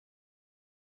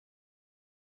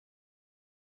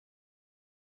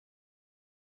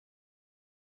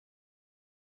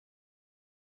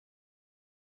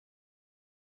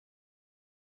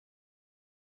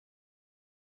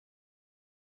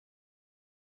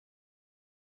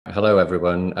Hello,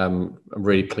 everyone. I'm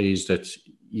really pleased that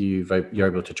you're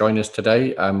able to join us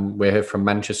today. We're here from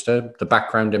Manchester. The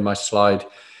background in my slide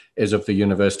is of the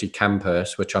university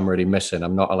campus, which I'm really missing.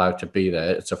 I'm not allowed to be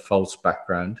there. It's a false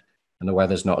background, and the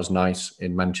weather's not as nice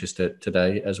in Manchester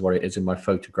today as what it is in my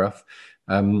photograph.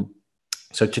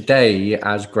 So today,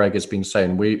 as Greg has been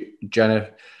saying,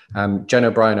 Jen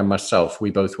O'Brien and myself,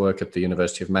 we both work at the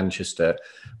University of Manchester.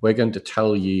 We're going to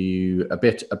tell you a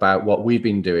bit about what we've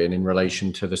been doing in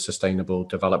relation to the Sustainable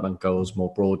Development Goals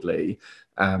more broadly.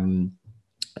 And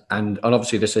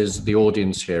obviously the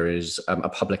audience here is a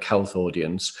public health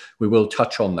audience. We will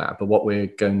touch on that, but what we're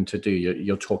going to do,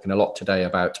 you're talking a lot today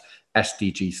about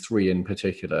SDG 3 in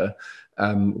particular.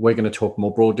 We're going to talk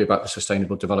more broadly about the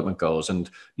Sustainable Development Goals, and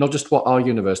not just what our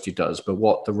university does, but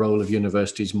what the role of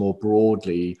universities more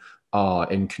broadly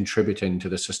are in contributing to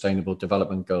the Sustainable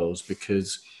Development Goals,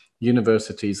 because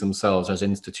universities themselves as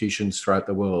institutions throughout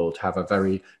the world have a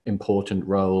very important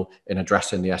role in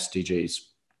addressing the SDGs.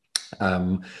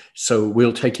 So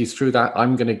we'll take you through that.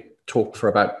 I'm going to talk for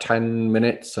about 10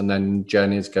 minutes, and then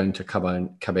Jen is going to come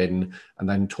in and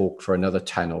then talk for another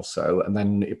 10 or so. And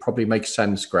then it probably makes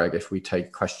sense, Greg, if we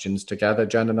take questions together,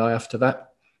 Jen and I, after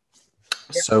that.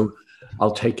 Yep. So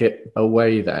I'll take it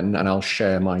away then, and I'll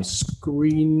share my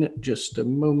screen. Just a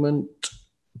moment.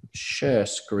 Share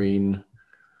screen.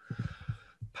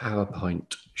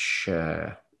 PowerPoint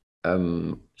share.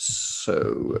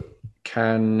 So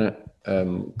can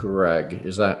Greg,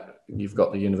 is that, you've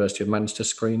got the University of Manchester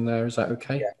screen there, is that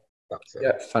okay? Yeah, that's it.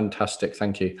 Yeah, fantastic,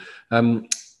 thank you.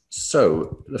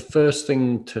 So the first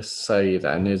thing to say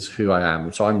then is who I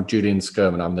am. So I'm Julian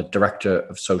Skyrme, and I'm the Director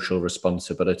of Social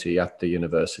Responsibility at the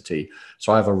university.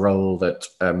 So I have a role that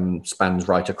spans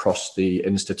right across the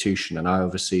institution, and I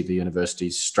oversee the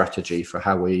university's strategy for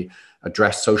how we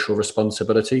address social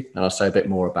responsibility. And I'll say a bit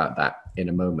more about that in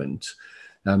a moment.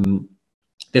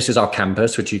 This is our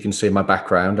campus, which you can see in my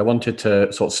background. I wanted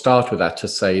to sort of start with that to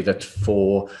say that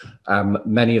for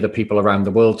many of the people around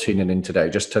the world tuning in today,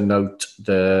 just to note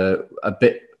a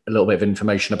little bit of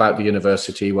information about the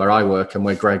university where I work and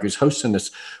where Greg, who's hosting this,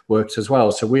 works as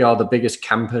well. So we are the biggest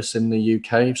campus in the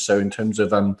UK. So in terms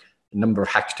of number of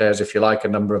hectares, if you like, a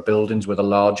number of buildings, we're the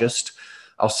largest.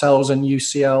 Ourselves and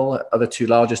UCL are the two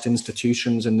largest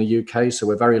institutions in the UK. So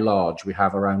we're very large. We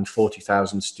have around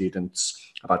 40,000 students,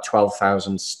 about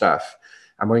 12,000 staff,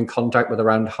 and we're in contact with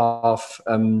around half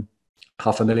a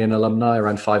million alumni,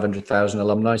 around 500,000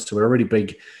 alumni. So we're a really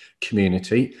big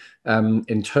community.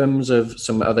 In terms of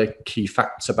some other key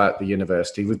facts about the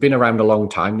university, we've been around a long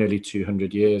time, nearly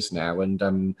 200 years now,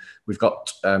 and we've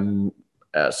got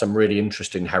some really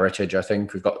interesting heritage. I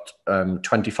think we've got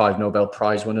 25 Nobel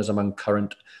Prize winners among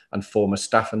current and former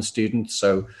staff and students.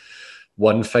 So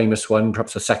one famous one,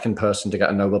 perhaps the second person to get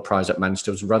a Nobel Prize at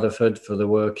Manchester, was Rutherford for the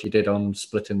work he did on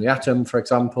splitting the atom, for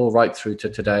example, right through to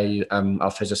today, our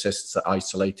physicists that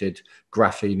isolated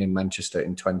graphene in Manchester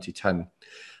in 2010.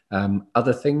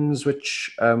 Other things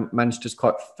which Manchester's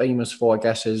quite famous for, I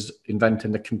guess, is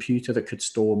inventing the computer that could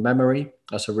store memory.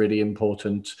 That's a really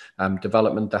important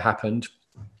development that happened.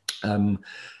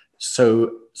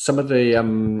 So some of the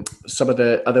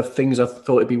other things I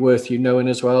thought it'd be worth you knowing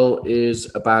as well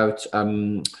is about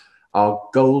our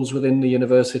goals within the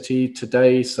university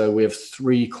today. So we have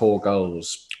 3 core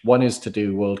goals. One is to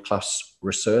do world-class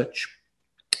research.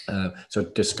 So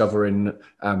discovering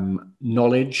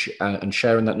knowledge and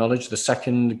sharing that knowledge. The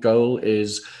second goal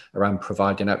is around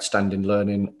providing outstanding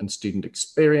learning and student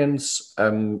experience.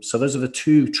 So those are the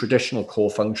 2 traditional core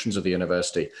functions of the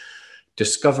university: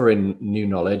 discovering new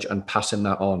knowledge and passing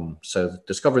that on. So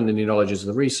discovering the new knowledge is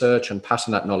the research, and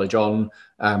passing that knowledge on,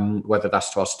 whether that's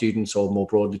to our students or more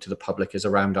broadly to the public, is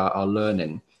around our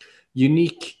learning.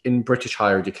 Unique in British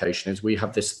higher education is we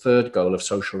have this third goal of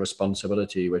social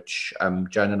responsibility, which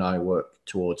Jen and I work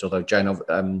towards, although Jen,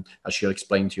 as she'll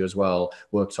explain to you as well,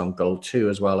 works on goal 2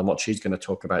 as well. And what she's going to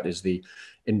talk about is the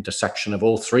intersection of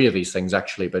all 3 of these things,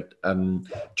 actually. But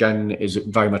Jen is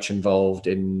very much involved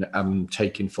in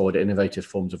taking forward innovative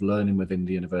forms of learning within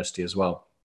the university as well.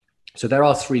 So there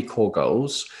are 3 core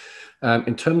goals.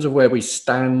 In terms of where we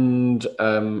stand,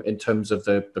 in terms of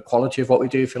the quality of what we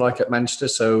do, if you like, at Manchester.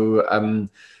 So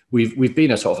we've been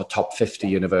a sort of a top 50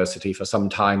 university for some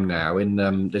time now.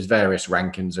 There's various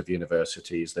rankings of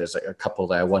universities. There's a couple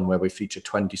there, one where we feature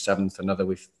 27th, another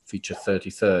we feature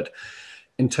 33rd.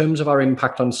 In terms of our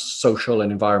impact on social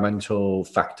and environmental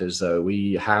factors, though,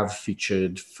 we have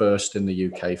featured first in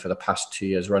the UK for the past 2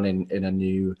 years running in a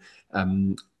new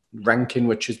ranking,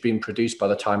 which has been produced by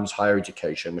the Times Higher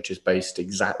Education, which is based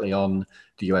exactly on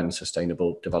the UN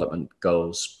Sustainable Development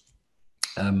Goals.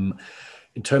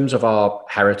 In terms of our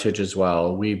heritage as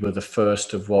well, we were the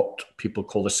first of what people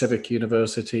call the civic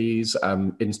universities,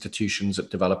 institutions that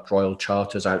developed royal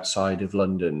charters outside of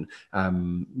London,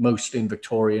 mostly in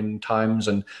Victorian times.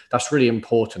 And that's really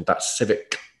important, that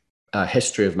civic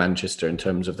history of Manchester in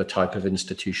terms of the type of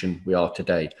institution we are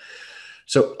today.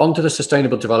 So onto the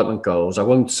Sustainable Development Goals. I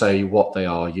won't say what they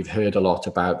are. You've heard a lot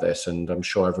about this, and I'm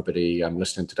sure everybody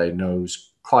listening today knows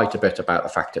quite a bit about the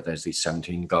fact that there's these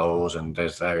 17 goals and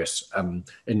there's various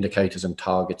indicators and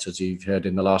targets, as you've heard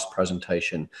in the last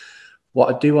presentation.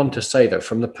 What I do want to say, though,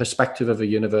 from the perspective of a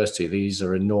university, these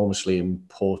are enormously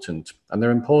important, and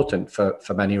they're important for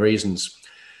many reasons.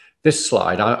 This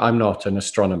slide, I'm not an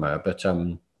astronomer, but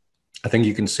I think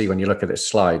you can see when you look at this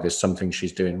slide, there's something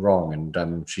she's doing wrong,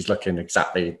 and she's looking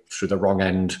exactly through the wrong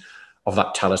end of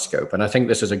that telescope. And I think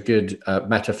this is a good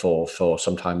metaphor for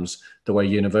sometimes the way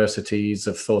universities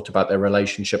have thought about their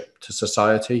relationship to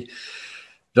society.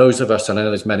 Those of us, and I know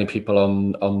there's many people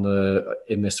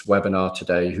in this webinar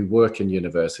today who work in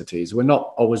universities, we're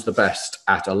not always the best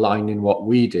at aligning what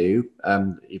we do,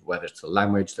 whether it's the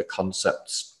language, the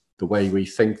concepts, the way we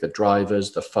think, the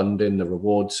drivers, the funding, the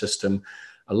reward system,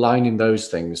 aligning those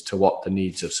things to what the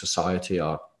needs of society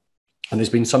are. And there's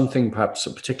been something, perhaps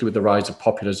particularly with the rise of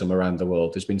populism around the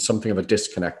world, there's been something of a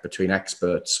disconnect between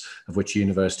experts, of which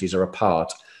universities are a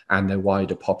part, and their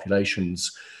wider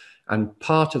populations. And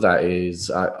part of that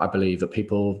is, I believe, that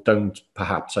people don't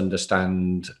perhaps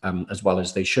understand as well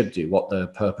as they should do what the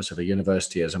purpose of a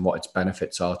university is and what its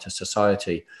benefits are to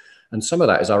society. And some of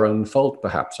that is our own fault,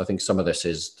 perhaps. I think some of this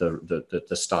is the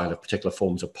style of particular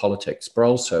forms of politics, but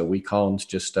also we can't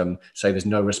just say there's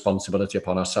no responsibility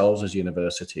upon ourselves as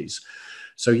universities.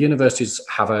 So universities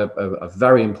have a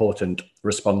very important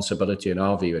responsibility, in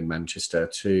our view, in Manchester,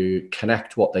 to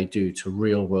connect what they do to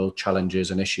real world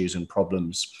challenges and issues and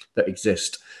problems that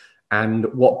exist. And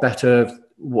what better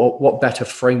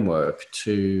framework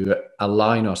to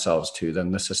align ourselves to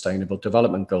than the Sustainable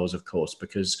Development Goals, of course,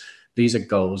 because these are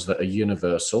goals that are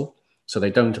universal. So they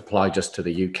don't apply just to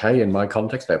the UK. In my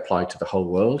context, they apply to the whole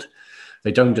world.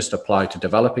 They don't just apply to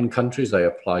developing countries. They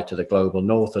apply to the global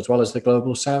north as well as the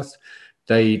global south.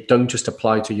 They don't just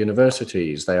apply to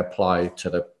universities. They apply to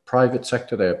the private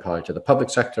sector, they apply to the public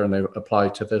sector, and they apply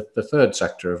to the third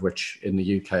sector, of which in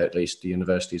the UK, at least, the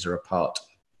universities are a part.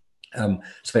 So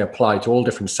they apply to all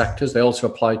different sectors. They also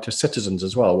apply to citizens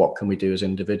as well. What can we do as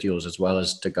individuals as well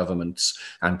as to governments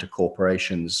and to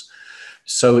corporations?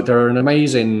 So they're an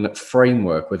amazing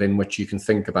framework within which you can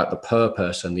think about the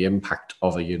purpose and the impact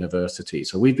of a university.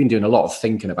 So we've been doing a lot of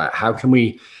thinking about how can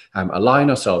we align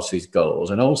ourselves to these goals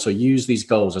and also use these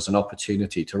goals as an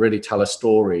opportunity to really tell a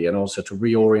story and also to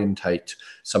reorientate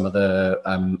some of the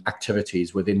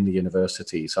activities within the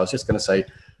university. So I was just going to say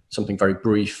something very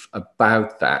brief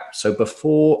about that. So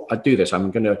before I do this,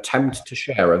 I'm going to attempt to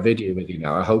share a video with you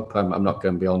now. I hope I'm not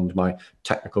going beyond my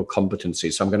technical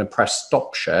competencies. So I'm going to press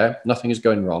stop share. Nothing is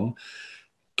going wrong.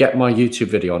 Get my YouTube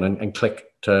video on and click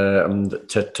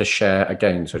to share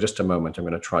again. So just a moment, I'm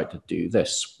going to try to do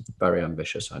this. Very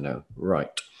ambitious, I know.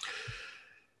 Right.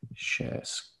 Share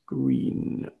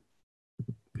screen.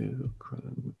 Google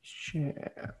Chrome,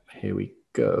 share. Here we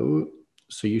go.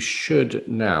 So you should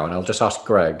now, and I'll just ask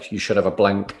Greg, you should have a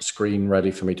blank screen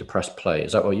ready for me to press play.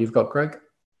 Is that what you've got, Greg?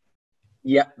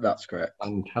 Yeah, that's correct.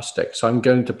 Fantastic. So I'm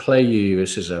going to play you,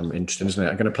 this is interesting, isn't it?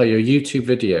 I'm going to play you a YouTube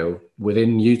video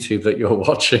within YouTube that you're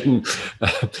watching.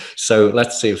 So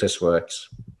let's see if this works.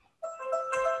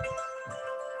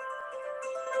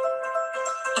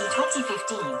 In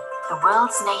 2015, the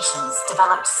world's nations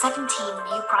developed 17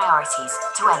 new priorities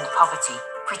to end poverty,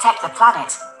 protect the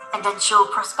planet, and ensure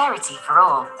prosperity for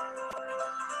all.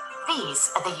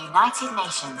 These are the United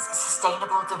Nations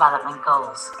Sustainable Development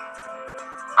Goals.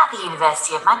 At the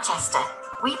University of Manchester,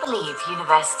 we believe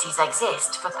universities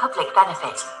exist for public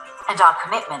benefit, and our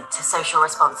commitment to social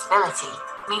responsibility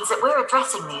means that we're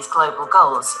addressing these global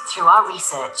goals through our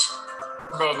research,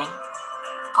 learning,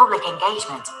 public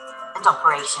engagement, and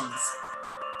operations.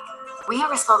 We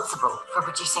are responsible for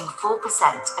producing 4%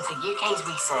 of the UK's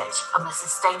research on the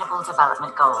Sustainable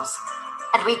Development Goals,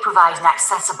 and we provide an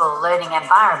accessible learning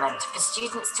environment for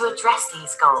students to address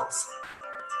these goals.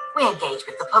 We engage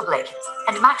with the public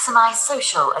and maximise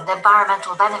social and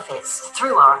environmental benefits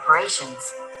through our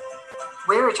operations.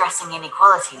 We're addressing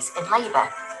inequalities in labour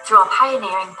through our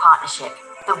pioneering partnership,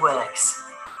 The Works.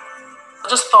 I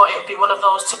just thought it would be one of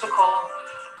those typical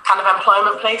kind of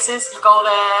employment places. You go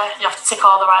there, you have to tick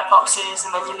all the right boxes,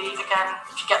 and then you leave again.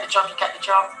 If you get the job, you get the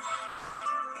job.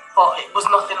 But it was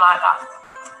nothing like that.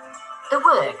 The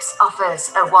Works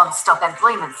offers a one-stop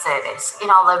employment service in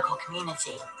our local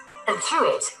community. And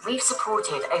through it, we've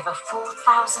supported over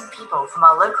 4,000 people from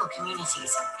our local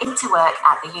communities into work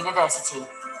at the university,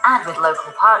 and with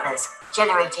local partners,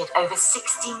 generated over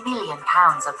 £60 million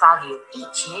of value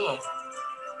each year.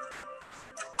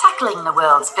 Tackling the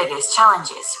world's biggest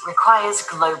challenges requires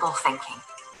global thinking.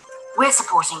 We're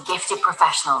supporting gifted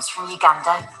professionals from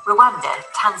Uganda, Rwanda,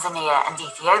 Tanzania and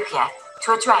Ethiopia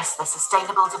to address the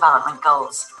Sustainable Development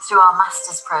Goals through our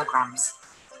master's programs.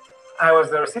 I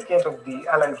was the recipient of the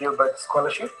Alan Gilbert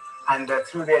Scholarship, and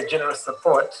through their generous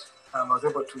support, I was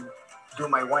able to do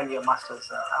my one-year master's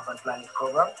urban planning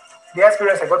program. The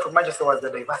experience I got from Manchester was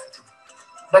the diversity.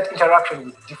 That interaction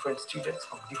with different students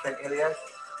from different areas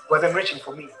was enriching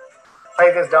for me.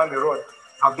 5 years down the road,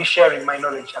 I'll be sharing my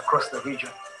knowledge across the region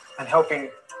and helping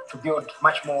to build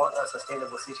much more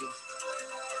sustainable cities.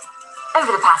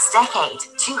 Over the past decade,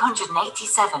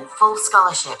 287 full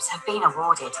scholarships have been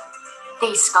awarded.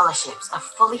 These scholarships are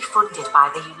fully funded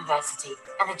by the university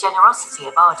and the generosity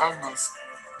of our donors.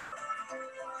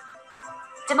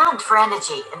 Demand for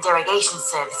energy and irrigation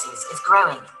services is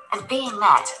growing and being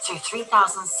met through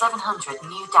 3,700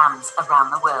 new dams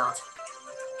around the world.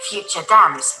 Future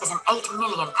Dams is an £8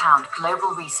 million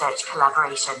global research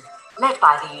collaboration led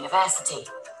by the university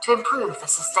to improve the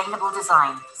sustainable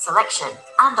design, selection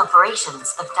and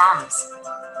operations of dams.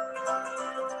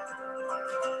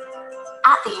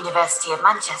 At the University of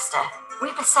Manchester,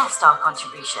 we've assessed our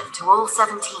contribution to all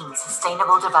 17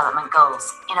 Sustainable Development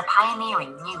Goals in a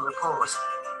pioneering new report.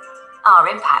 Our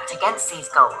impact against these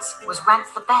goals was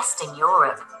ranked the best in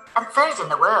Europe and third in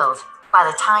the world by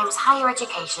the Times Higher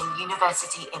Education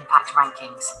University Impact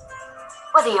Rankings.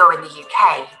 Whether you're in the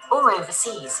UK or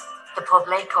overseas, the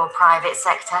public or private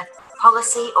sector,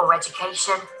 policy or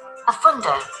education, a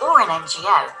funder or an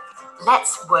NGO,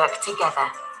 let's work together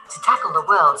to tackle the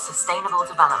world's Sustainable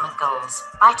Development Goals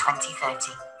by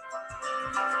 2030.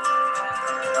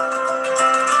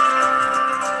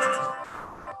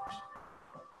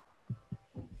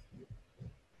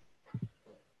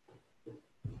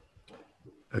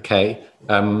 Okay.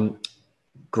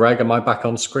 Greg, am I back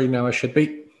on screen now? I should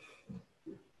be.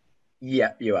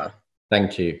 Yeah, you are.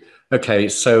 Thank you. Okay,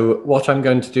 so what I'm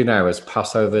going to do now is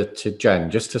pass over to Jen,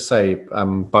 just to say,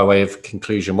 by way of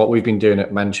conclusion, what we've been doing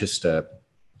at Manchester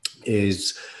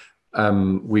is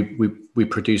we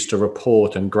produced a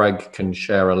report, and Greg can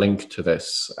share a link to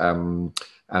this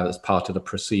as part of the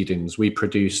proceedings. We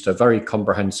produced a very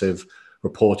comprehensive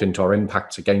report into our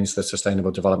impacts against the Sustainable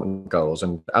Development Goals.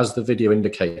 And as the video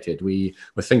indicated, we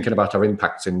were thinking about our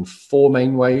impacts in 4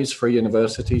 main ways for a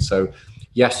university. So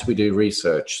yes, we do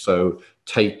research. So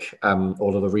take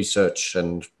all of the research,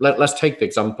 and let's take the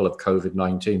example of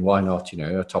COVID-19. Why not? You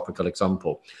know, a topical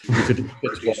example.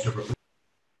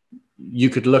 You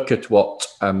could look at what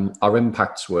our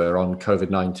impacts were on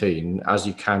COVID-19, as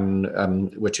you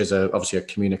can, which is obviously a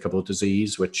communicable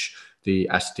disease, which the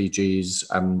SDGs,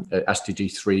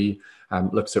 SDG 3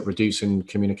 looks at reducing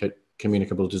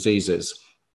communicable diseases.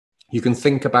 You can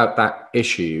think about that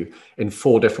issue in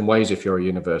 4 different ways if you're a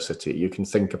university. You can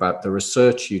think about the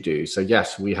research you do. So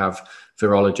yes, we have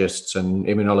virologists and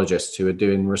immunologists who are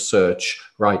doing research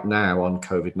right now on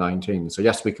COVID-19. So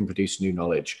yes, we can produce new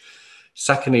knowledge.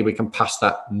 Secondly, we can pass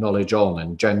that knowledge on,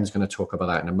 and Jen's going to talk about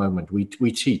that in a moment. We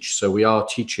teach, so we are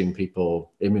teaching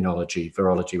people immunology,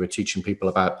 virology. We're teaching people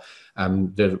about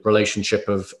the relationship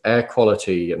of air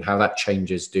quality and how that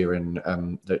changes during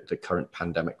the current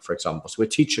pandemic, for example. So we're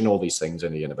teaching all these things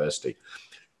in the university.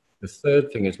 The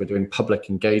third thing is we're doing public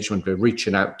engagement. We're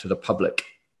reaching out to the public.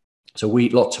 So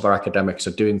lots of our academics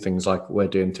are doing things like we're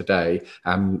doing today.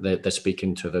 They're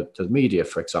speaking to the media,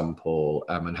 for example,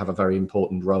 and have a very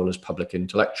important role as public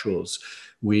intellectuals.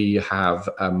 We have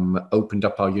opened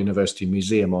up our university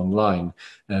museum online,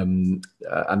 and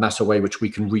that's a way which we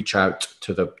can reach out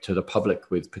to the public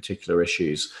with particular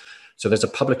issues. So there's a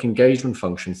public engagement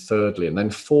function, thirdly. And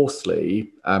then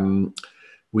fourthly,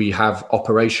 we have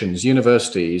operations.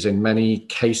 Universities, in many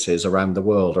cases around the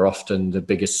world, are often the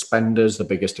biggest spenders, the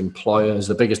biggest employers,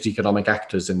 the biggest economic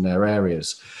actors in their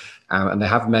areas. And they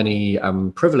have many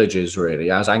privileges,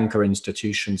 really, as anchor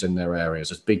institutions in their areas,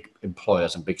 as big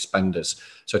employers and big spenders.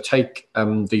 So take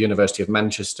the University of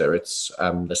Manchester. It's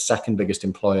the 2nd biggest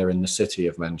employer in the city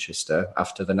of Manchester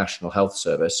after the National Health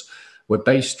Service. We're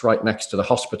based right next to the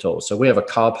hospital. So we have a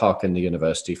car park in the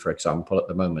university, for example, at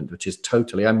the moment, which is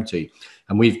totally empty.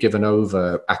 And we've given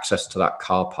over access to that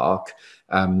car park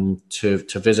to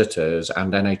visitors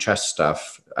and NHS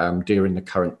staff during the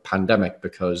current pandemic,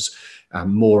 because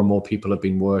more and more people have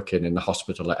been working in the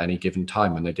hospital at any given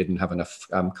time, and they didn't have enough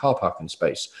car parking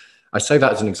space. I say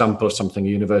that as an example of something a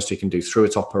university can do through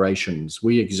its operations.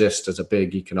 We exist as a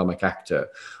big economic actor.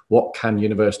 What can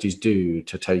universities do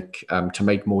to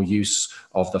make more use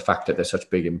of the fact that they're such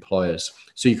big employers?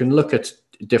 So you can look at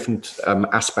different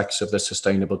aspects of the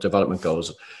Sustainable Development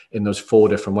Goals in those 4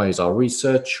 different ways: our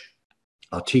research,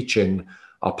 our teaching,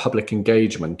 our public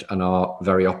engagement, and our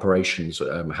very operations,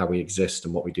 how we exist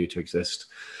and what we do to exist.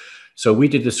 So we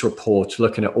did this report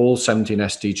looking at all 17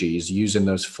 SDGs using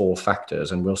those 4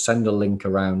 factors, and we'll send a link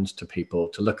around to people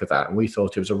to look at that. And we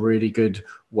thought it was a really good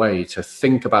way to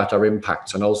think about our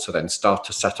impacts and also then start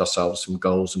to set ourselves some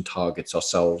goals and targets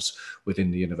ourselves within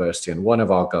the university. And one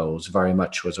of our goals very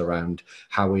much was around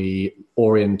how we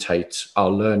orientate our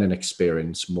learning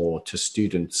experience more to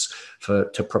students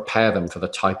to prepare them for the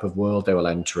type of world they will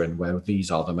enter in, where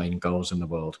these are the main goals in the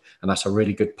world. And that's a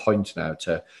really good point now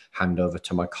to hand over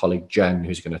to my colleague Jen,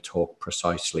 who's going to talk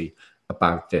precisely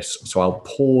about this. So I'll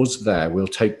pause there. We'll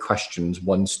take questions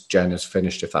once Jen has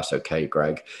finished, if that's okay,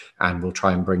 Greg, and we'll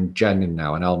try and bring Jen in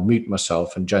now, and I'll mute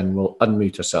myself and Jen will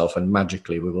unmute herself, and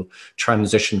magically we will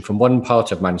transition from one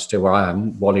part of Manchester, where I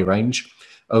am, Whalley Range,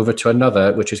 over to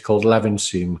another, which is called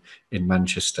Levenshulme in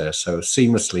Manchester. So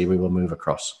seamlessly we will move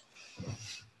across.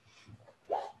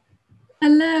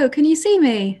 Hello, can you see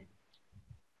me?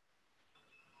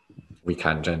 We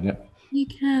can, Jen, yeah. You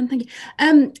can, thank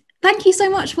you. Thank you so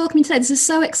much for welcoming me today. This is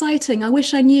so exciting. I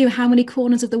wish I knew how many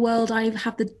corners of the world I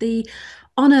have the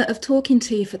honour of talking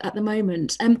to you at the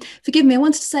moment. Forgive me, I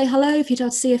wanted to say hello if you'd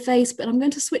like to see a face, but I'm going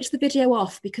to switch the video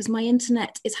off because my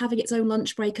internet is having its own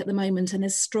lunch break at the moment and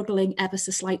is struggling ever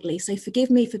so slightly. So forgive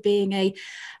me for being a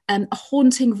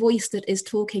haunting voice that is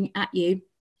talking at you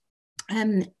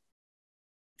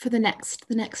for the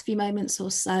next few moments or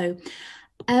so.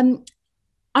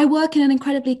 I work in an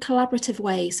incredibly collaborative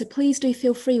way, so please do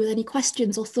feel free with any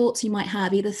questions or thoughts you might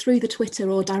have, either through the Twitter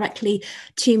or directly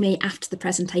to me after the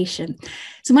presentation.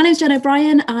 So my name is Jen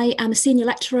O'Brien. I am a senior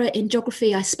lecturer in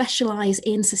geography. I specialise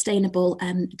in sustainable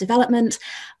development,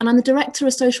 and I'm the Director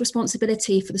of Social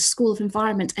Responsibility for the School of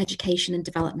Environment, Education and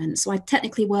Development. So I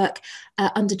technically work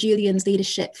under Julian's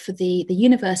leadership for the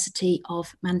University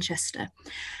of Manchester.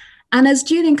 And as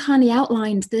Julian kindly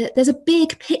outlined, there's a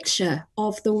big picture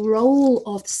of the role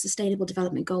of the Sustainable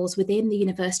Development Goals within the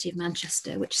University of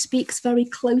Manchester, which speaks very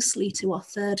closely to our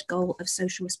 3rd goal of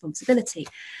social responsibility.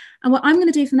 And what I'm going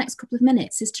to do for the next couple of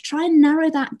minutes is to try and narrow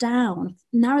that down,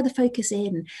 narrow the focus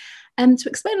in, and to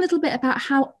explain a little bit about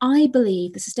how I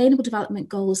believe the Sustainable Development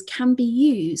Goals can be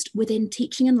used within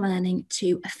teaching and learning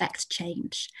to affect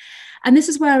change. And this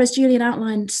is where, as Julian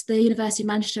outlined, the University of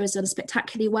Manchester has done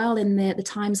spectacularly well in the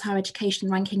Times Higher Education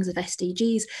rankings of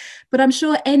SDGs, but I'm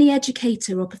sure any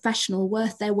educator or professional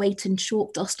worth their weight in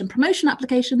chalk dust and promotion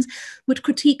applications would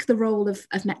critique the role of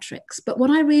metrics. But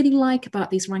what I really like about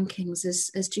these rankings,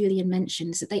 as Julian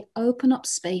mentioned, is that they open up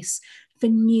space for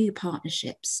new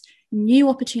partnerships, new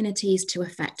opportunities to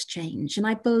affect change. And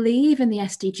I believe in the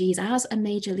SDGs as a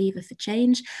major lever for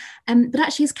change. But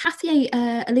actually, as Kathy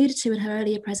alluded to in her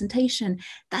earlier presentation,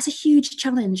 that's a huge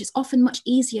challenge. It's often much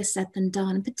easier said than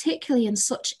done, particularly in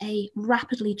such a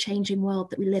rapidly changing world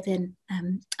that we live in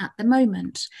at the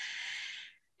moment.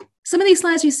 Some of these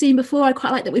slides we've seen before, I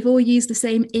quite like that we've all used the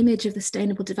same image of the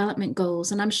Sustainable Development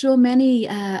Goals. And I'm sure many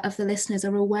of the listeners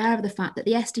are aware of the fact that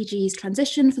the SDGs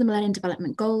transitioned from the Millennium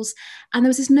Development Goals. And there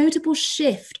was this notable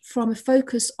shift from a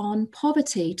focus on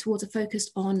poverty towards a focus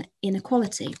on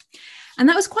inequality. And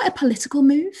that was quite a political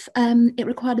move. It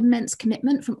required immense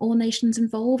commitment from all nations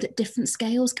involved at different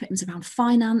scales, commitments around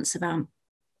finance, around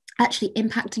actually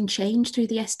impacting change through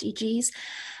the SDGs,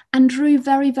 and drew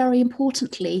very, very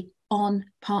importantly on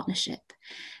partnership.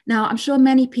 Now, I'm sure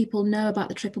many people know about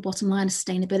the triple bottom line of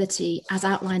sustainability as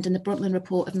outlined in the Brundtland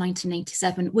Report of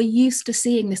 1987. We're used to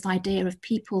seeing this idea of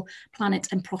people, planet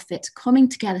and profit coming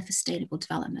together for sustainable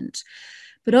development.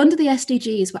 But under the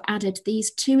SDGs were added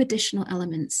these 2 additional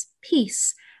elements,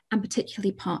 peace and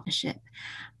particularly partnership.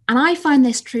 And I find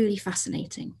this truly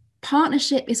fascinating.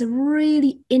 Partnership is a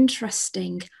really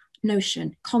interesting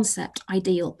notion, concept,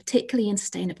 ideal, particularly in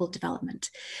sustainable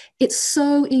development. It's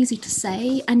so easy to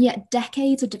say, and yet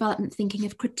decades of development thinking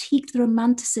have critiqued the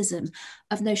romanticism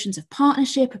of notions of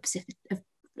partnership, of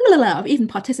even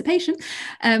participation,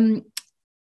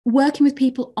 working with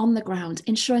people on the ground,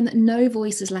 ensuring that no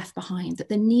voice is left behind, that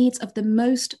the needs of the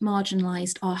most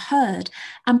marginalised are heard,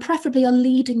 and preferably are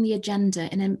leading the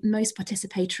agenda in a most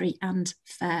participatory and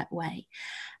fair way.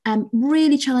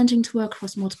 Really challenging to work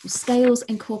across multiple scales,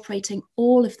 incorporating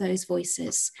all of those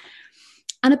voices.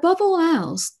 And above all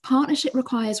else, partnership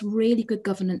requires really good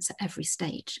governance at every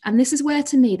stage. And this is where,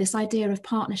 to me, this idea of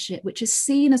partnership, which is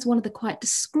seen as one of the quite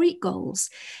discrete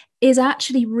goals, is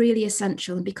actually really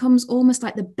essential and becomes almost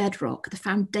like the bedrock, the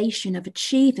foundation of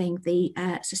achieving the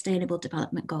Sustainable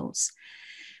Development Goals.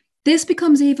 This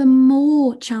becomes even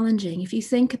more challenging if you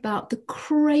think about the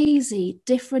crazy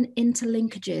different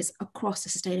interlinkages across the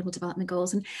Sustainable Development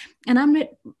Goals. And I'm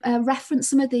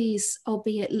referenced some of these,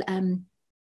 albeit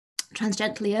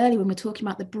tangentially earlier when we're talking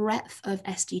about the breadth of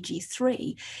SDG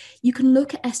 3. You can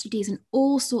look at SDGs in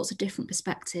all sorts of different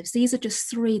perspectives. These are just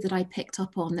 3 that I picked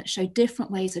up on that show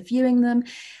different ways of viewing them.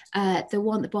 The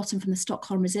one at the bottom from the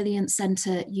Stockholm Resilience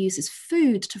Centre uses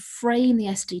food to frame the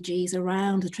SDGs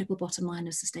around the triple bottom line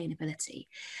of sustainability.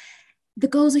 The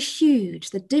goals are huge.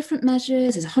 The different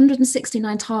measures, there's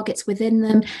 169 targets within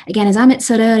them. Again, as Amit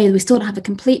said earlier, we still don't have a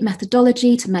complete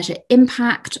methodology to measure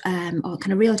impact or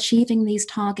kind of real achieving these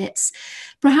targets.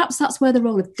 Perhaps that's where the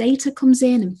role of data comes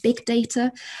in and big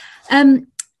data. But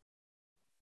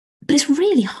it's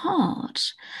really hard.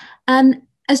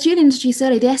 As Julian introduced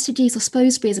earlier, the SDGs are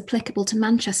supposed to be as applicable to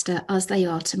Manchester as they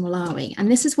are to Malawi.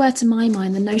 And this is where, to my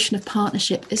mind, the notion of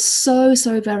partnership is so,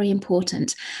 so very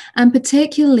important. And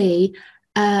particularly,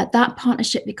 that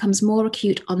partnership becomes more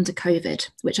acute under COVID,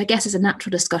 which I guess is a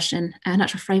natural discussion, a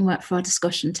natural framework for our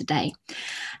discussion today.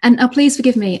 And please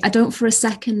forgive me, I don't for a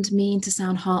second mean to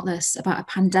sound heartless about a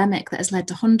pandemic that has led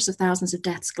to hundreds of thousands of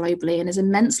deaths globally and is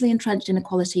immensely entrenched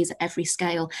inequalities at every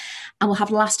scale and will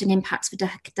have lasting impacts for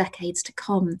decades to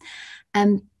come.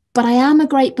 But I am a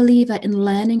great believer in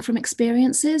learning from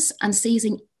experiences and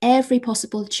seizing every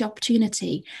possible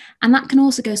opportunity. And that can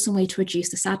also go some way to reduce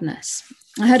the sadness.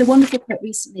 I heard a wonderful quote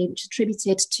recently, which is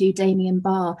attributed to Damien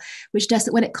Barr, which does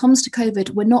that when it comes to COVID,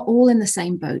 we're not all in the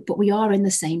same boat, but we are in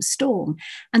the same storm.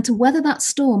 And to weather that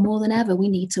storm more than ever, we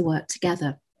need to work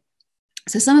together.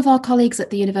 So some of our colleagues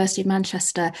at the University of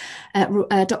Manchester,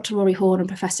 Dr. Rory Horn and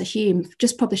Professor Hume,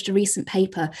 just published a recent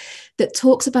paper that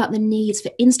talks about the needs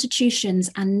for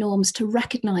institutions and norms to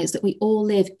recognise that we all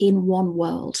live in one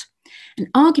world.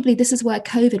 And arguably, this is where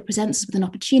COVID presents us with an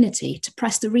opportunity to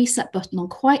press the reset button on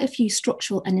quite a few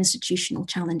structural and institutional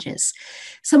challenges,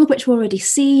 some of which we've already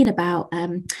seen about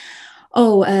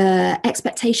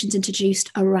expectations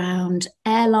introduced around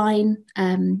airline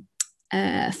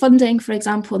funding, for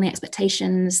example, and the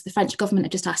expectations. The French government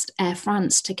have just asked Air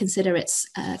France to consider its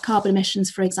carbon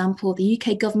emissions, for example. The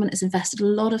UK government has invested a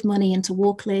lot of money into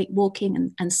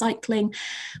walking and cycling.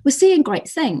 We're seeing great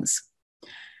things.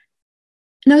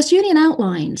 Now, as Julian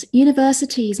outlined,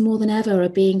 universities more than ever are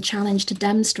being challenged to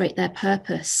demonstrate their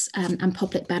purpose and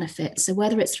public benefit. So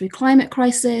whether it's through climate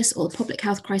crisis or the public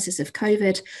health crisis of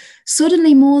COVID,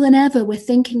 suddenly more than ever, we're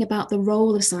thinking about the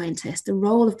role of scientists, the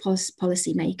role of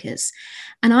policymakers.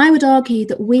 And I would argue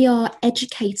that we are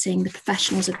educating the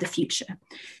professionals of the future.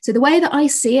 So the way that I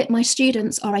see it, my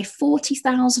students are a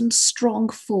 40,000 strong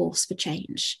force for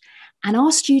change. And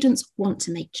our students want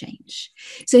to make change.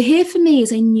 So here for me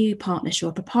is a new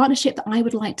partnership, a partnership that I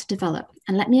would like to develop.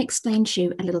 And let me explain to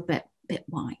you a little bit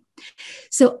why.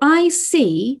 So I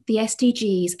see the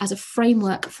SDGs as a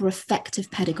framework for effective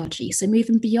pedagogy. So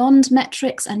moving beyond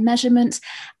metrics and measurement,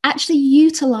 actually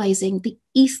utilising the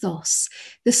ethos,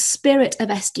 the spirit of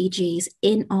SDGs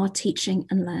in our teaching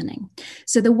and learning.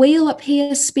 So the wheel up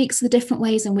here speaks to the different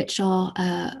ways in which our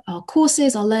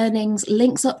courses, our learnings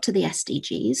links up to the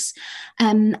SDGs.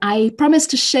 I promise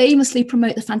to shamelessly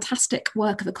promote the fantastic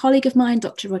work of a colleague of mine,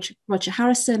 Dr. Roger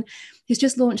Harrison, who's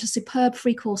just launched a superb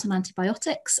free course on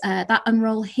antibiotics. That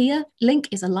Unroll Here link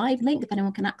is a live link if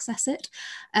anyone can access it.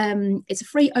 It's a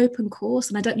free open course,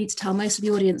 and I don't need to tell most of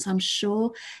the audience, I'm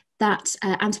sure, that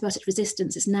antibiotic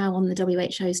resistance is now on the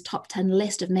WHO's top 10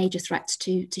 list of major threats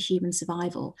to human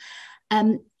survival.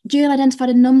 Julian identified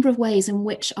a number of ways in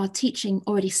which our teaching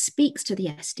already speaks to the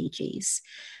SDGs.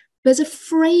 But as a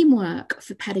framework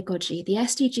for pedagogy, the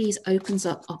SDGs opens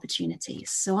up opportunities.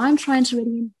 So I'm trying to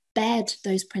really embed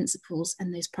those principles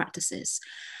and those practices.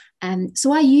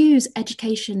 So I use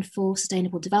Education for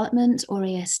Sustainable Development, or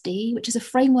ESD, which is a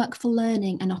framework for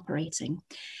learning and operating.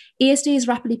 ESD is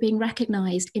rapidly being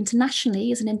recognised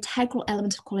internationally as an integral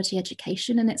element of quality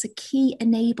education, and it's a key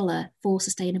enabler for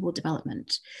sustainable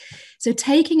development. So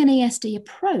taking an ESD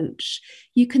approach,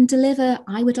 you can deliver,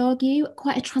 I would argue,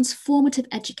 quite a transformative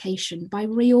education by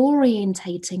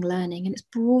reorientating learning in its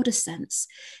broader sense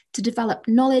to develop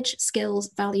knowledge,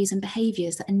 skills, values, and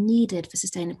behaviours that are needed for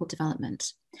sustainable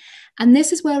development. And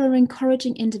this is where we're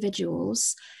encouraging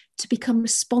individuals to become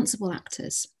responsible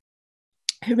actors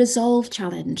who resolve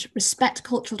challenge, respect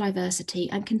cultural diversity,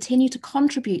 and continue to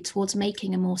contribute towards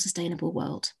making a more sustainable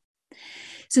world.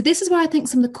 So this is where I think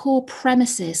some of the core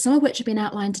premises, some of which have been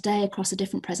outlined today across the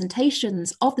different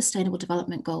presentations of the Sustainable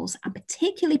Development Goals, and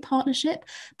particularly partnership,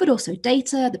 but also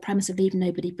data, the premise of leaving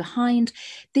nobody behind,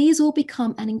 these all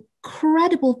become an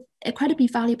incredibly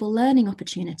valuable learning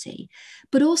opportunity,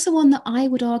 but also one that I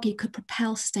would argue could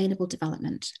propel sustainable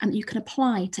development, and you can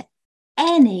apply to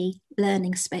any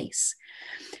learning space.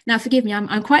 Now, forgive me,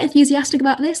 I'm quite enthusiastic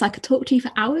about this. I could talk to you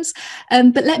for hours,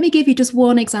 but let me give you just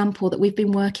one example that we've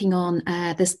been working on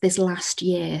this last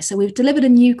year. So we've delivered a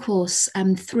new course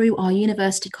through our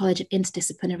University College of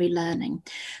Interdisciplinary Learning,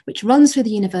 which runs through the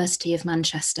University of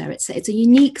Manchester. It's a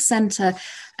unique centre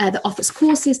that offers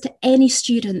courses to any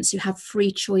students who have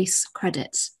free choice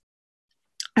credits.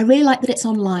 I really like that it's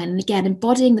online, and again,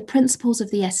 embodying the principles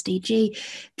of the SDG.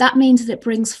 That means that it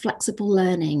brings flexible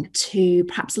learning to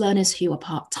perhaps learners who are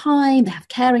part-time, they have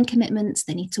caring commitments,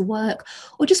 they need to work,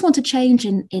 or just want to change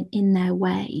in their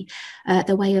way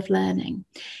of learning.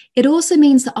 It also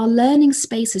means that our learning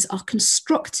spaces are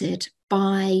constructed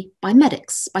by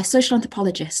medics, by social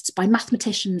anthropologists, by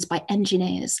mathematicians, by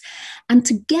engineers. And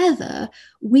together,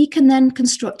 we can then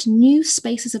construct new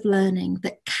spaces of learning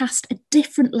that cast a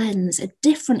different lens, a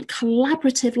different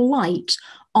collaborative light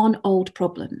on old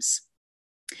problems.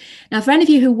 Now, for any of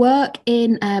you who work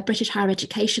in British higher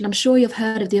education, I'm sure you've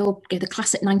heard of the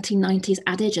classic 1990s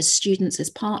adage, as students as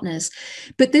partners.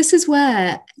 But this is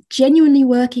where genuinely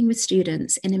working with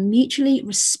students in a mutually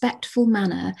respectful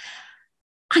manner,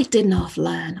 I didn't half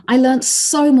learn. I learned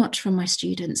so much from my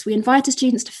students. We invited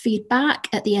students to feed back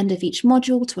at the end of each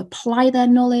module, to apply their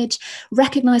knowledge,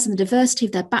 recognising the diversity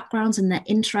of their backgrounds and their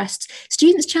interests.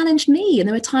 Students challenged me, and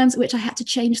there were times at which I had to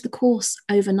change the course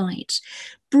overnight.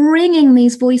 Bringing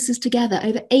these voices together,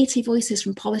 over 80 voices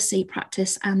from policy,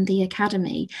 practice and the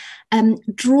academy,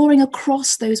 drawing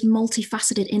across those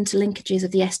multifaceted interlinkages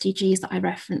of the SDGs that I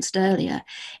referenced earlier,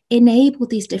 enabled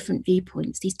these different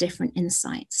viewpoints, these different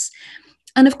insights.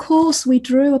 And of course, we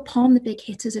drew upon the big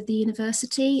hitters of the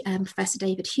university, Professor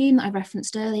David Hume, that I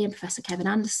referenced earlier, and Professor Kevin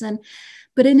Anderson.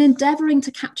 But in endeavouring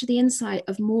to capture the insight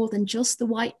of more than just the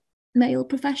white male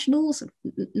professionals,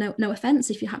 no offence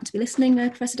if you happen to be listening,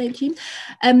 Professor David Hume,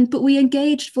 but we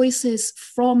engaged voices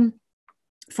from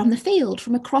the field,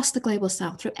 from across the Global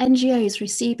South, through NGOs, through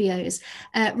CBOs.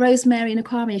 Rosemary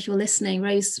Nakwame, if you're listening,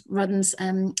 Rose runs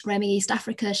REMI East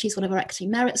Africa. She's one of our Equity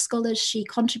Merit Scholars. She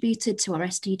contributed to our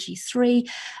SDG 3.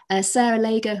 Sarah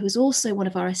Lager, who's also one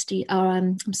of our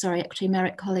Equity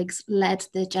Merit colleagues, led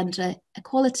the Gender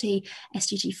Equality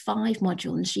SDG 5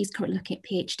 module, and she's currently looking at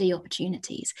PhD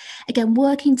opportunities. Again,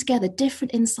 working together,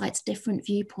 different insights, different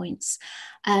viewpoints,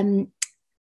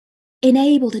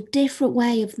 enabled a different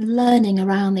way of learning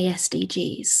around the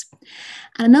SDGs.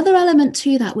 And another element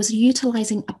to that was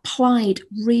utilising applied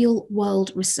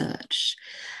real-world research,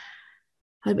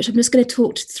 which I'm just going to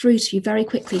talk through to you very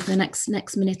quickly for the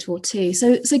next minute or two.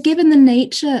 So given the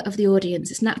nature of the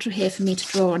audience, it's natural here for me to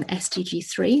draw on SDG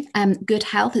 3. Good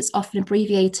health is often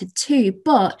abbreviated too,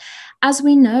 but as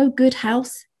we know, good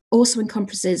health also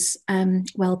encompasses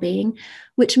well-being,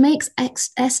 which makes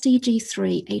SDG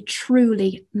 3 a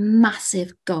truly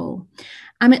massive goal.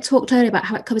 Amit talked earlier about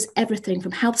how it covers everything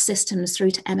from health systems through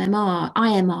to MMR,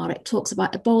 IMR. It talks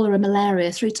about Ebola and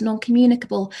malaria through to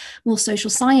non-communicable, more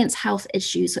social science health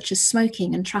issues such as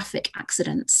smoking and traffic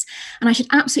accidents. And I should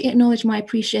absolutely acknowledge my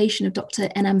appreciation of Dr.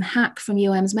 N.M. Hack from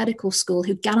UM's Medical School,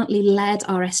 who gallantly led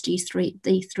our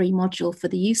SDG 3 module for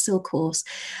the USIL course,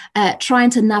 trying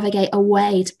to navigate a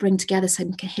way to bring together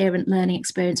some coherent learning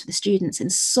experience for the students in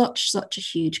such a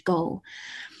huge goal.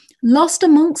 Lost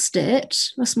amongst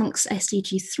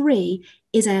SDG 3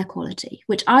 is air quality,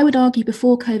 which I would argue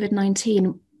before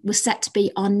COVID-19 was set to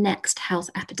be our next health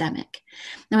epidemic.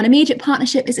 Now, an immediate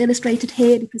partnership is illustrated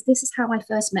here because this is how I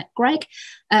first met Greg.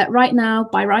 Right now,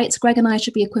 by rights, Greg and I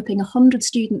should be equipping 100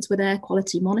 students with air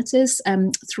quality monitors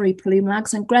through Plume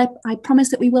Labs. And Greg, I promise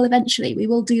that we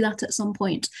will do that at some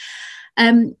point.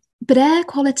 But air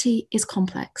quality is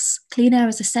complex. Clean air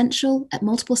is essential at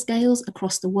multiple scales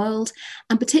across the world,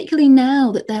 and particularly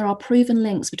now that there are proven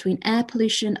links between air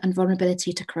pollution and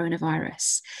vulnerability to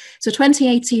coronavirus. So a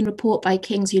 2018 report by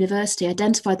King's University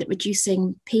identified that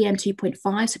reducing PM 2.5,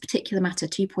 so particulate matter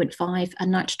 2.5,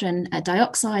 and nitrogen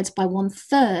dioxides by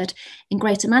 1/3 in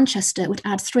Greater Manchester would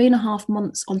add 3.5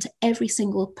 months onto every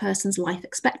single person's life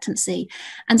expectancy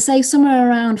and save somewhere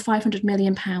around £500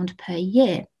 million per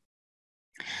year.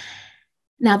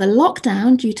 Now, the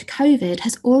lockdown due to COVID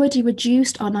has already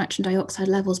reduced our nitrogen dioxide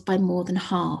levels by more than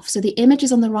half. So the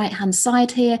images on the right-hand side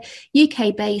here,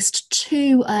 UK-based,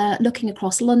 to looking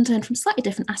across London from slightly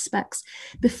different aspects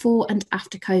before and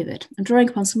after COVID. I'm drawing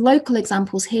upon some local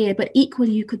examples here, but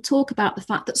equally you could talk about the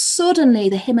fact that suddenly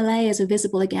the Himalayas are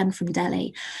visible again from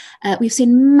Delhi. We've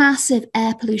seen massive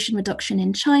air pollution reduction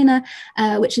in China,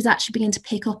 which is actually beginning to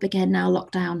pick up again now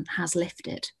lockdown has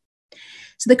lifted.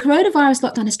 So the coronavirus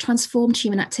lockdown has transformed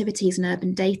human activities in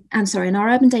urban data, and our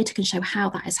urban data can show how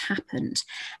that has happened.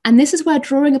 And this is where,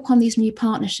 drawing upon these new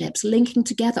partnerships, linking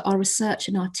together our research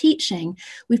and our teaching,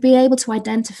 we've been able to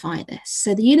identify this.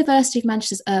 So the University of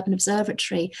Manchester's Urban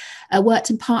Observatory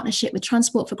worked in partnership with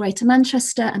Transport for Greater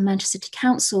Manchester and Manchester City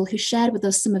Council, who shared with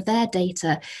us some of their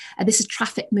data. This is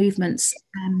traffic movements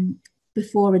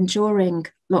before and during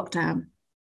lockdown.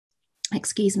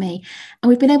 Excuse me. And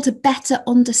we've been able to better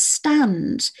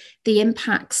understand the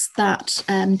impacts that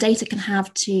data can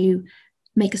have to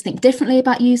make us think differently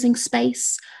about using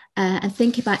space and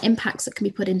think about impacts that can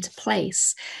be put into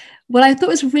place. What I thought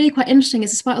was really quite interesting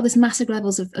is, despite all these massive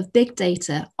levels of big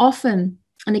data, often,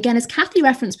 and again, as Kathy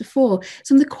referenced before,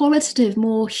 some of the qualitative,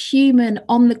 more human,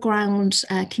 on-the-ground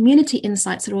community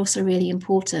insights are also really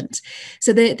important.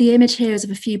 So the image here is of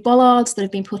a few bollards that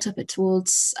have been put up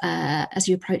towards as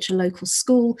you approach a local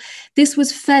school. This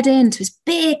was fed into this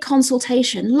big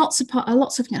consultation, lots of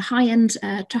high-end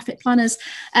traffic planners.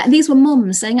 And these were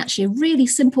mums saying, actually, a really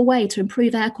simple way to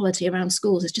improve air quality around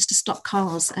schools is just to stop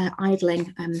cars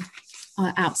idling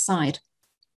outside.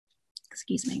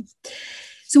 Excuse me.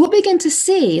 So what we begin to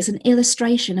see is an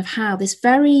illustration of how this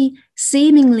very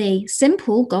seemingly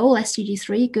simple goal, SDG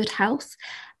 3, good health,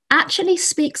 actually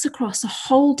speaks across a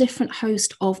whole different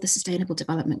host of the Sustainable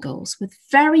Development Goals, with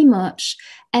very much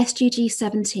SDG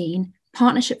 17,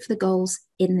 Partnership for the Goals,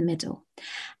 in the middle.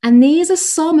 And these are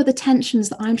some of the tensions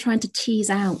that I'm trying to tease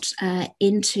out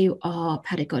into our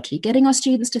pedagogy, getting our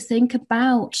students to think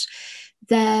about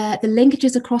the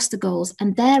linkages across the goals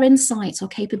and their insights or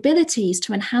capabilities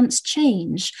to enhance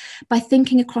change by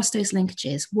thinking across those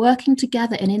linkages, working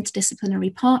together in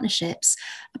interdisciplinary partnerships,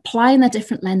 applying their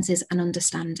different lenses and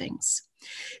understandings.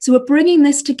 So we're bringing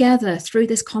this together through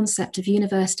this concept of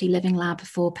University Living Lab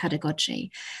for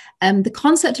pedagogy. The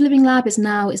concept of Living Lab is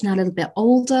now a little bit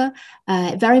older.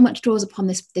 It very much draws upon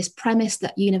this premise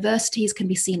that universities can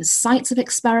be seen as sites of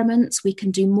experiments. We can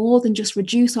do more than just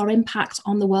reduce our impact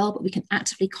on the world, but we can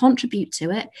actively contribute to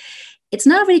it. It's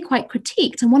now really quite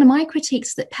critiqued, and one of my critiques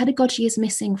is that pedagogy is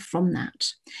missing from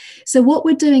that. So what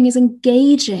we're doing is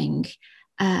engaging,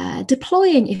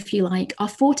 deploying, if you like, our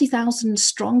 40,000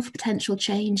 strong for potential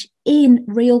change in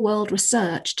real world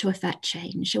research to affect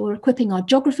change. So we're equipping our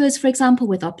geographers, for example,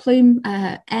 with our plume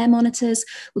air monitors.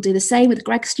 We'll do the same with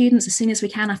Greg's students as soon as we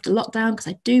can after lockdown, because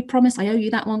I do promise I owe you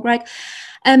that one, Greg.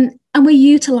 And we're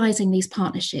utilising these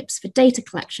partnerships for data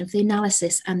collection, for the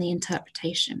analysis and the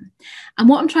interpretation. And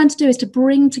what I'm trying to do is to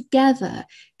bring together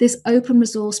this open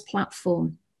resource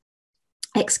platform,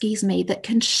 that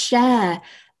can share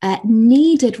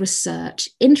needed research,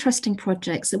 interesting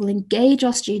projects that will engage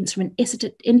our students from an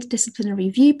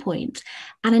interdisciplinary viewpoint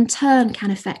and in turn can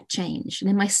affect change. And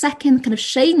in my second kind of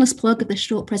shameless plug of this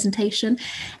short presentation,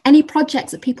 any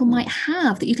projects that people might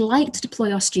have that you'd like to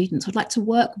deploy our students, would like to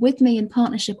work with me in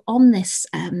partnership on this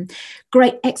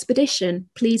great expedition,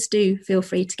 please do feel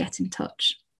free to get in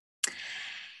touch.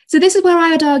 So this is where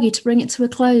I would argue, to bring it to a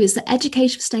close, that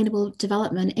education for sustainable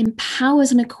development empowers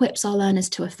and equips our learners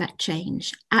to affect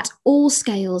change at all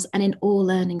scales and in all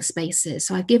learning spaces.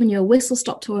 So I've given you a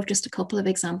whistle-stop tour of just a couple of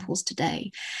examples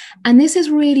today. And this is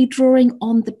really drawing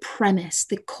on the premise,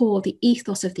 the core, the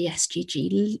ethos of the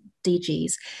SDGs,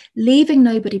 leaving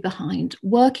nobody behind,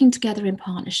 working together in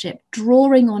partnership,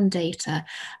 drawing on data,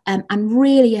 and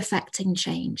really affecting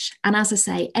change. And as I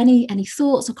say, any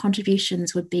thoughts or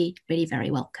contributions would be really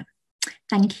very welcome.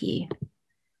 Thank you.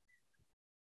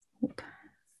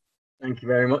 Thank you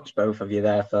very much, both of you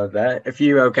there. If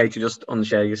you're okay to just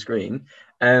unshare your screen,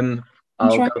 I'll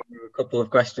go through a couple of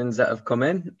questions that have come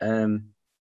in.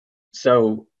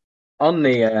 So on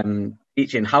the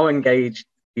teaching, how engaged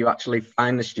do you actually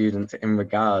find the students in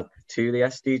regard to the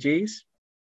SDGs?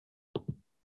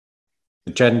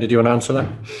 Jen, did you want to answer that?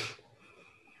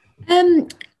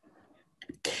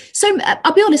 So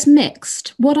I'll be honest,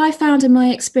 mixed. What I found in my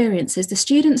experience is the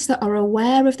students that are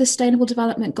aware of the Sustainable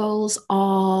Development Goals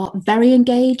are very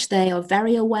engaged, they are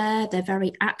very aware, they're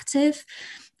very active.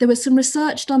 There was some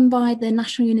research done by the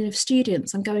National Union of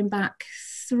Students, I'm going back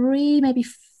 3, maybe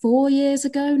 4 years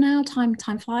ago now, time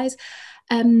flies,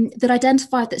 that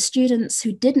identified that students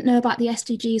who didn't know about the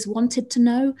SDGs wanted to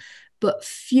know, but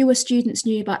fewer students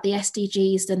knew about the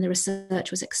SDGs than the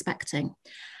research was expecting.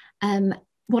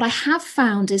 What I have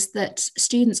found is that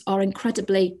students are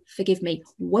incredibly, forgive me,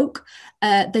 woke.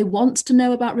 They want to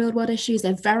know about real world issues.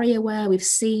 They're very aware. We've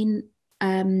seen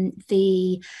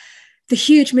the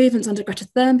huge movements under Greta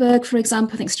Thunberg, for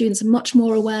example. I think students are much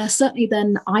more aware, certainly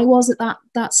than I was at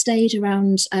that stage,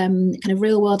 around kind of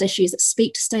real world issues that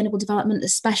speak to sustainable development,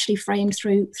 especially framed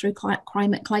through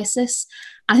climate crisis.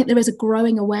 I think there is a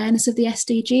growing awareness of the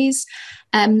SDGs.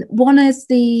 One of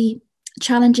the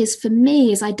challenges for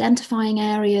me is identifying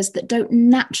areas that don't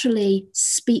naturally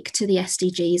speak to the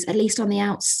SDGs, at least on the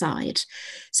outside.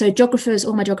 So geographers,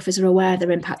 all my geographers are aware of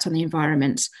their impact on the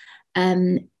environment.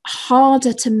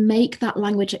 Harder to make that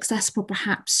language accessible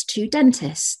perhaps to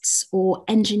dentists or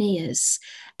engineers,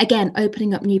 again,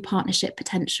 opening up new partnership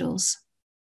potentials.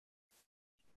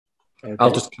 Okay.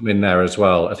 I'll just come in there as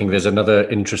well. I think there's another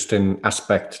interesting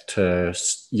aspect to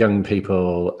young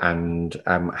people and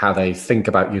how they think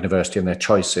about university and their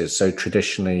choices. So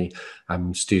traditionally,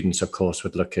 students, of course,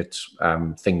 would look at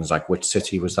things like which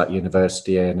city was that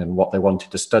university in and what they wanted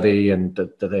to study and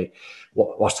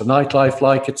what's the nightlife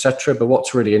like, etc. But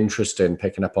what's really interesting,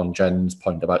 picking up on Jen's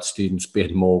point about students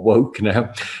being more woke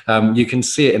now, you can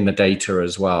see it in the data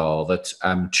as well, that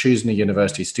choosing a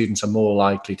university, students are more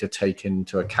likely to take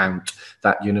into account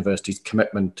that university's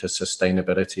commitment to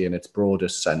sustainability in its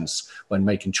broadest sense when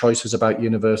making choices about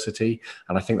university.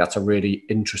 And I think that's a really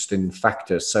interesting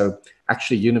factor. So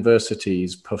actually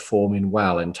universities performing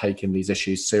well and taking these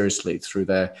issues seriously through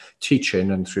their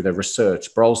teaching and through their research,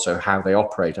 but also how they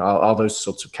operate. Are those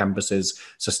sorts of campuses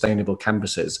sustainable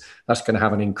campuses? That's going to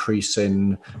have an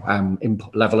increasing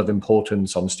level of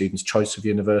importance on students' choice of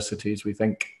universities, we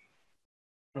think.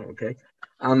 Okay.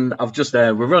 And I've just,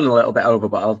 we're running a little bit over,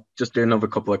 but I'll just do another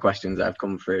couple of questions that have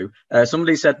come through.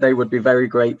 Somebody said they would be very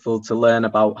grateful to learn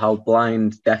about how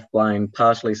blind, deafblind,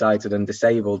 partially sighted and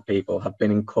disabled people have been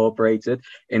incorporated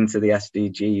into the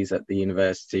SDGs at the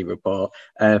university report.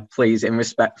 Please, in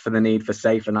respect for the need for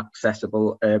safe and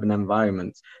accessible urban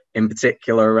environments, in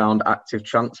particular around active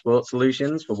transport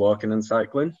solutions for walking and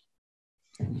cycling.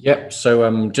 Yep.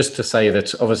 So just to say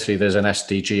that obviously there's an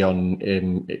SDG on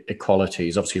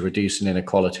inequalities, obviously reducing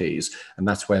inequalities, and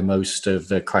that's where most of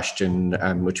the question,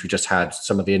 which we just had,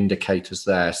 some of the indicators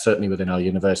there, certainly within our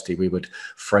university, we would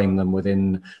frame them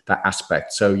within that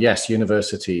aspect. So yes,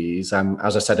 universities,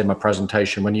 as I said in my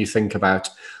presentation, when you think about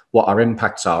what our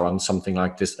impacts are on something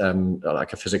like this,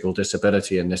 like a physical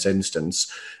disability in this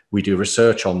instance, we do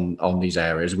research on these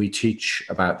areas, we teach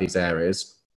about these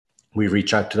areas. We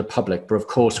reach out to the public, but of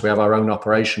course we have our own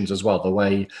operations as well, the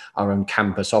way our own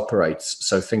campus operates.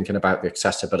 So thinking about the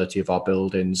accessibility of our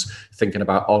buildings, thinking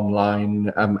about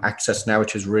online access now,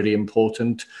 which is really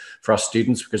important for our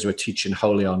students because we're teaching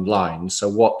wholly online.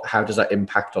 So how does that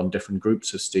impact on different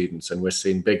groups of students? And we're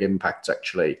seeing big impacts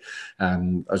actually,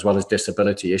 as well as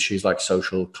disability issues like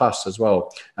social class as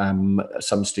well.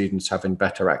 Some students having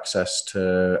better access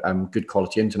to good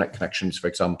quality internet connections, for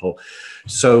example.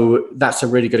 So that's a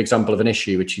really good example of an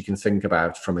issue which you can think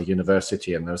about from a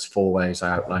university in those 4 ways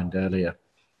I outlined earlier.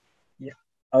 Yeah.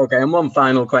 Okay, and one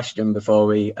final question before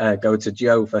we go to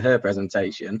Jo for her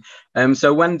presentation.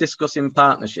 So when discussing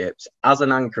partnerships as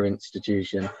an anchor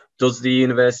institution, does the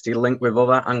university link with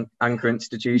other anchor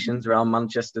institutions around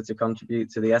Manchester to contribute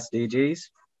to the SDGs?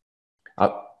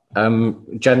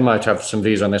 Jen might have some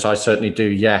views on this. I certainly do.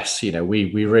 Yes, you know,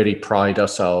 we really pride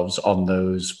ourselves on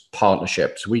those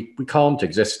partnerships. We can't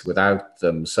exist without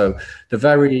them. So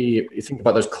you think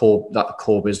about that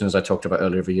core business I talked about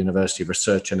earlier of a university,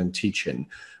 researching and teaching.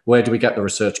 Where do we get the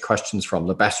research questions from?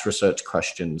 The best research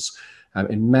questions.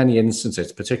 In many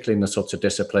instances, particularly in the sorts of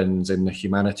disciplines in the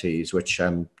humanities, which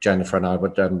Jennifer and I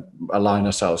would align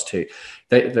ourselves to,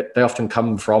 they often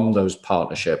come from those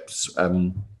partnerships.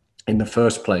 In the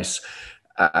first place,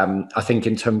 I think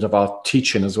in terms of our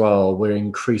teaching as well, we're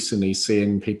increasingly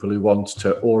seeing people who want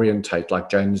to orientate,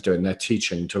 like Jane's doing, their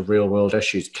teaching to real world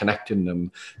issues, connecting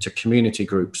them to community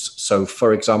groups. So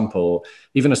for example,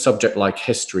 even a subject like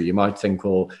history, you might think,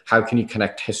 well, how can you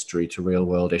connect history to real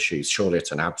world issues? Surely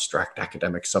it's an abstract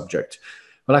academic subject.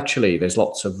 Well, actually, there's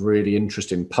lots of really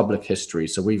interesting public history.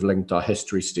 So we've linked our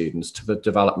history students to the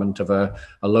development of a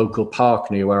local park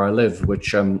near where I live,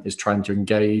 which is trying to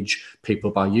engage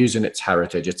people by using its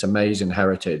heritage, its amazing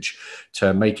heritage,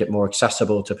 to make it more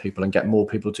accessible to people and get more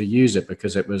people to use it,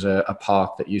 because it was a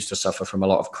park that used to suffer from a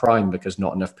lot of crime because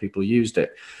not enough people used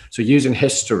it. So using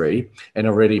history in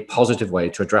a really positive way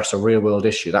to address a real world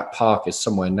issue, that park is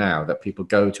somewhere now that people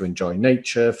go to enjoy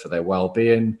nature for their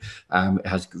well-being. It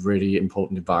has really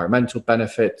important environmental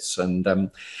benefits. And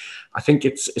I think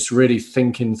it's really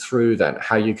thinking through then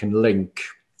how you can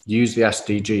use the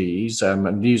SDGs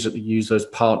and use those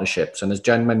partnerships. And as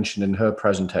Jen mentioned in her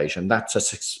presentation, that's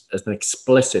an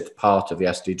explicit part of the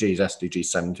SDGs, SDG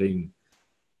 17.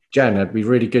 Jen, it'd be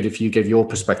really good if you give your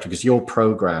perspective, because your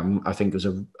program, I think, was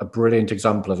a brilliant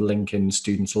example of linking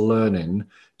students' learning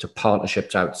to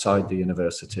partnerships outside the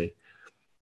university.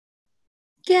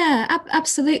 Yeah,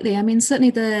 absolutely. I mean,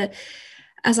 certainly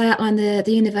as I outlined, the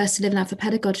University Living Lab for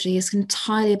Pedagogy is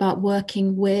entirely about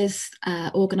working with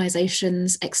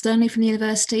organisations externally from the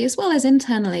university as well as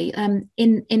internally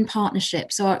in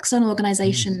partnership. So our external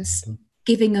organisations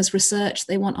giving us research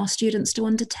they want our students to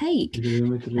undertake.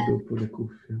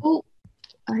 Oh,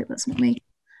 I hope that's not me.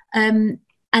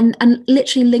 And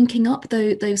literally linking up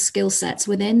those skill sets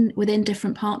within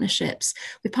different partnerships.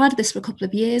 We've part of this for a couple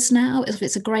of years now.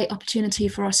 It's a great opportunity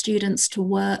for our students to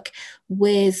work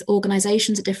with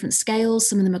organisations at different scales.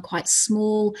 Some of them are quite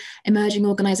small, emerging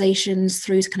organisations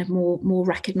through to kind of more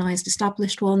recognised,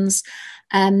 established ones.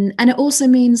 And it also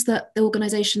means that the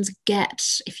organisations get,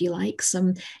 if you like,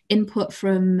 some input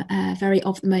from very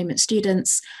of the moment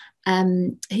students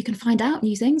who can find out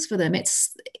new things for them.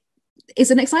 It's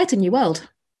an exciting new world.